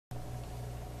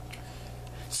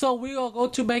So we are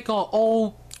going to make our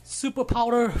own super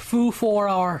powder food for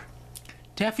our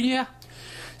Daphnia.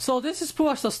 So this is pretty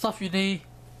much the stuff you need.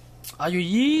 Your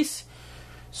yeast,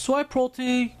 soy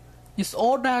protein, it's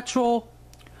all natural,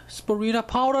 spirulina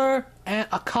powder, and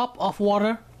a cup of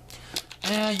water,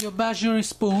 and your measuring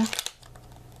spoon.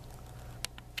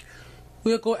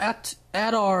 We'll go add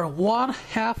our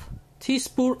 1/2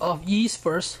 teaspoon of yeast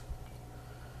first.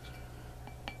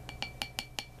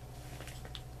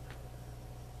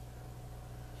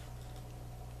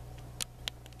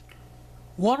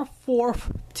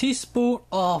 One-fourth teaspoon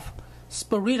of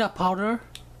spirulina powder.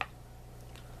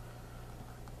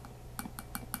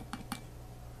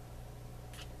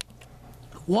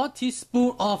 One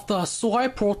teaspoon of the soy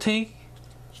protein.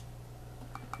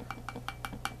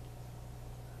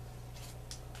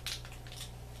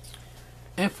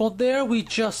 And from there we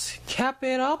just cap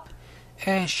it up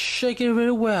and shake it really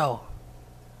well.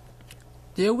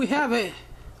 There we have it.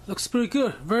 Looks pretty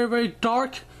good. Very, very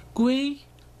dark green.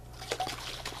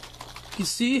 You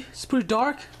see, it's pretty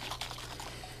dark.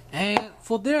 And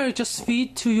from there, just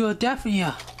feed to your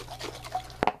Daphnia.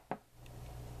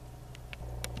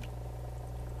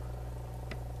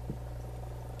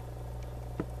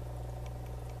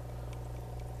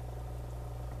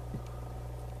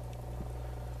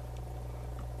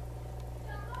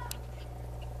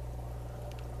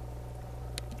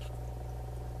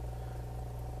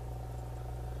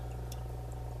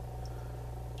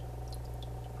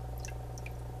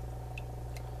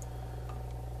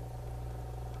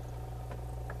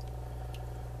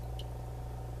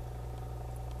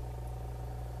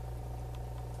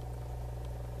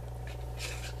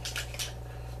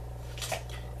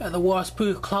 And the water's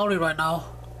pretty cloudy right now.